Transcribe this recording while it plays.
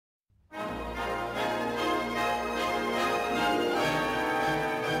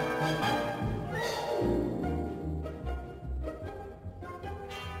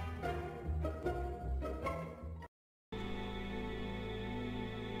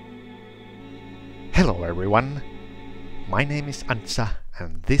Hello everyone, my name is Antsa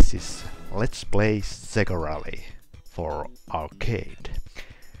and this is Let's Play Sega Rally for arcade.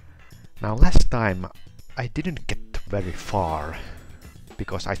 Now last time I didn't get very far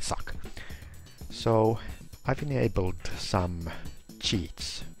because I suck. So I've enabled some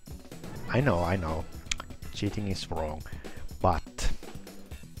cheats. I know, cheating is wrong, but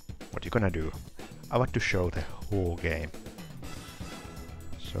what you gonna do? I want to show the whole game.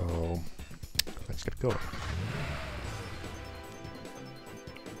 So let's get going.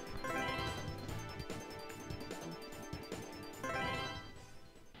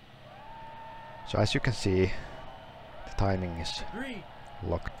 So as you can see, the timing is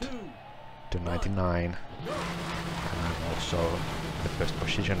locked to 99 and I'm also in the first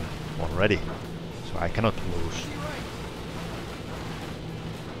position already, so I cannot lose.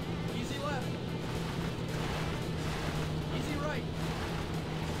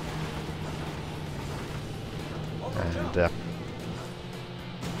 And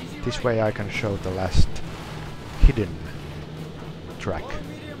this way I can show the last hidden track,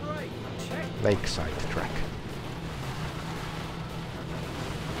 lakeside track.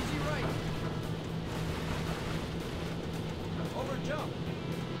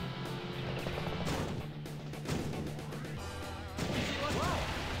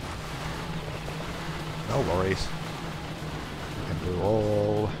 No worries, you can do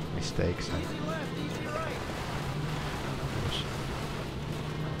all mistakes and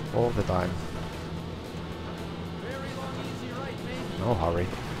all the time. No hurry.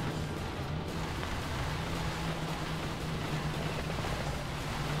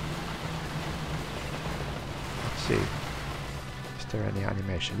 Let's see. Is there any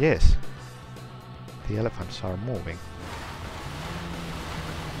animation? Yes. The elephants are moving.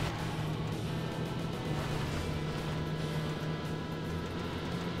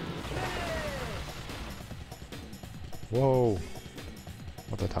 Whoa!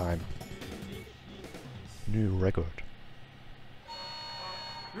 What a time. New record.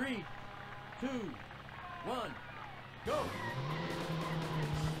 3, 2, 1, go!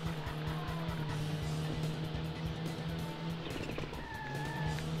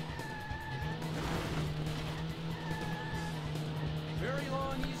 Very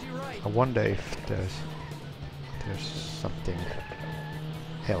long, easy right. I wonder if there's something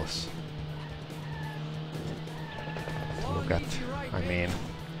else to look at. I mean,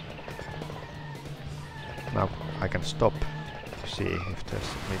 now I can stop to see if there's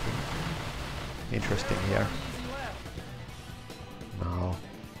anything interesting here. No,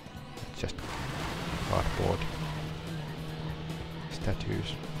 it's just cardboard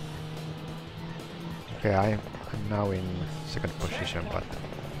statues. Okay, I'm now in second position, but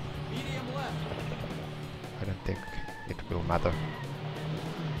I don't think it will matter.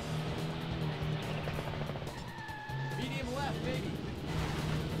 Medium left, baby.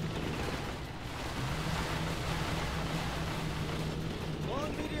 Long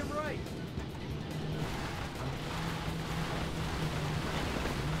medium right.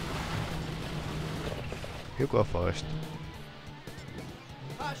 You go first.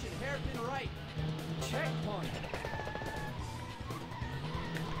 Caution, hairpin right. Checkpoint.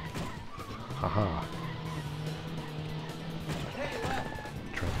 Haha. Hey, left.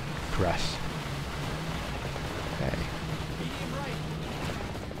 Crash. Okay. Medium right.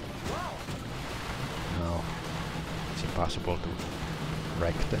 Wow. No. It's impossible to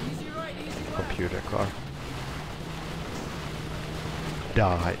wreck the Easy right, easy right. computer car.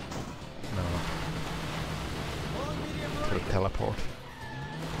 Die. No. Long medium To right. teleport.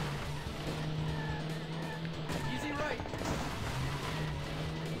 Easy right.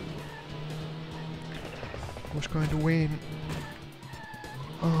 Who's going to win?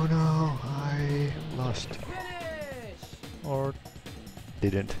 Oh no, I lost. Finish! Or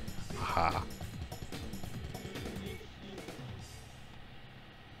didn't. Haha.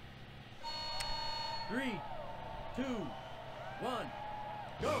 Three, 2, 1,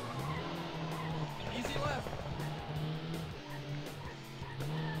 go! Easy left.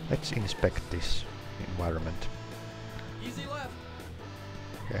 Let's inspect this environment. Easy left.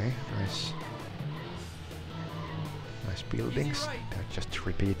 Okay, nice. Nice buildings. right. They're just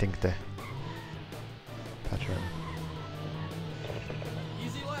repeating the pattern.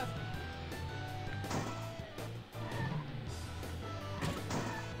 Easy left.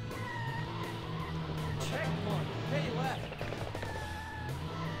 Checkpoint. Hey, left.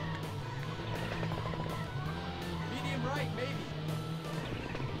 Medium right, maybe.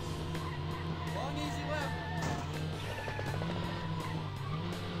 Long, easy left.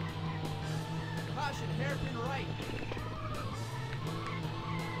 Caution, hairpin right.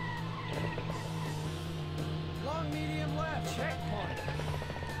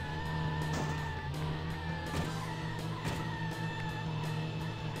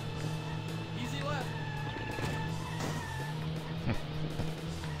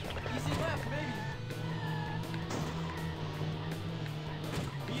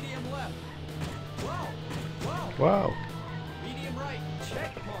 Wow! Medium right.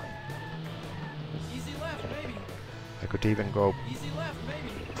 Check one. Easy left, maybe. I could even go Easy left,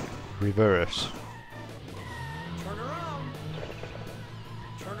 maybe. reverse, Turn around.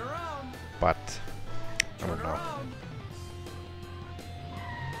 Turn around. but I Turn don't know. around.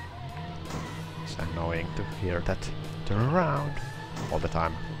 It's annoying to hear that turn around all the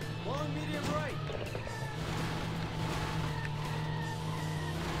time. Long medium right.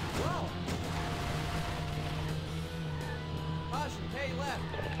 Well. Caution, hey left.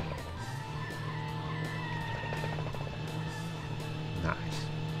 Nice.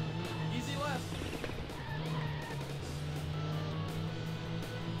 Easy left.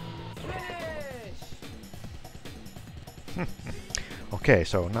 Finish. Okay,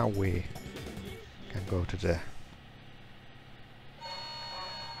 so now we can go to the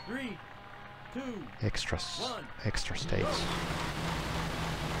 3, 2, extra states.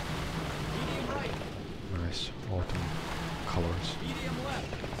 medium right. Nice autumn colors. Medium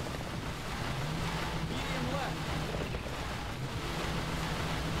left. Medium left.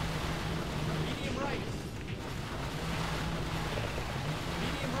 Medium right.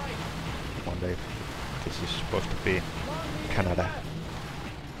 Medium right. Wonder if this is supposed to be Long medium Canada. left.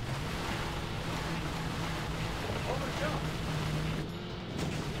 Over jump.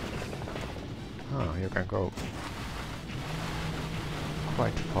 Oh, you can go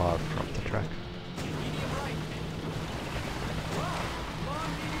quite far from the track. Medium right. Wow.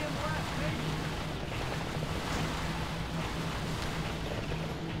 Long medium left, maybe.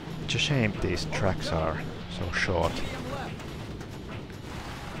 It's a shame these tracks are so short. Medium left.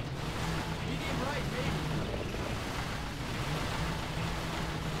 Medium right, maybe.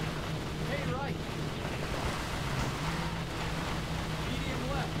 Hey right. Medium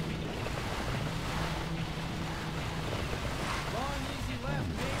left. Long easy left,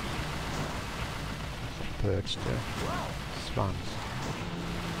 maybe. Birds there. Wow. Swans.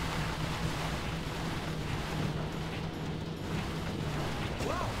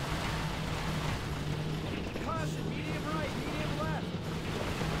 Wow. Caution, medium right, medium left.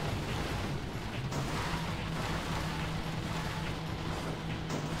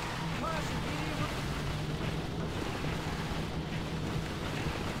 Caution, medium right.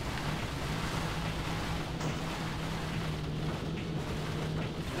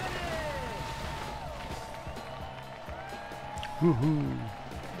 Finish! Woohoo!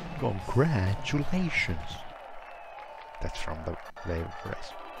 Congratulations! That's from the wave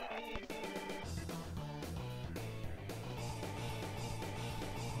race.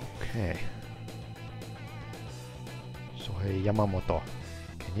 Okay. Sohei Yamamoto,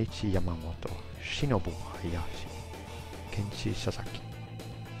 Kenichi Yamamoto, Shinobu Hayashi, Kenshi Sasaki,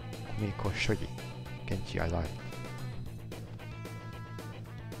 Kumiko Shogi, Kenshi Arai,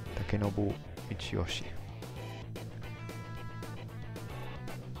 Takenobu Michiyoshi.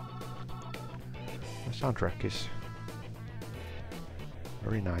 The soundtrack is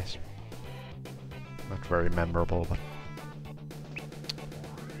very nice. Not very memorable, but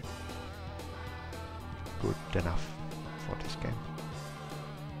good enough for this game.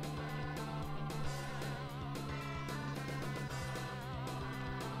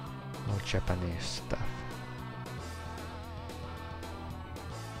 All Japanese stuff.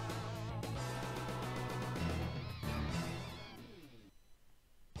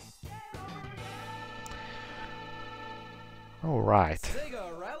 Alright.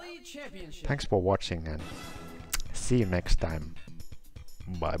 Sega Rally Championship. Thanks for watching and see you next time.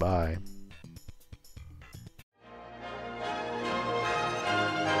 Bye bye.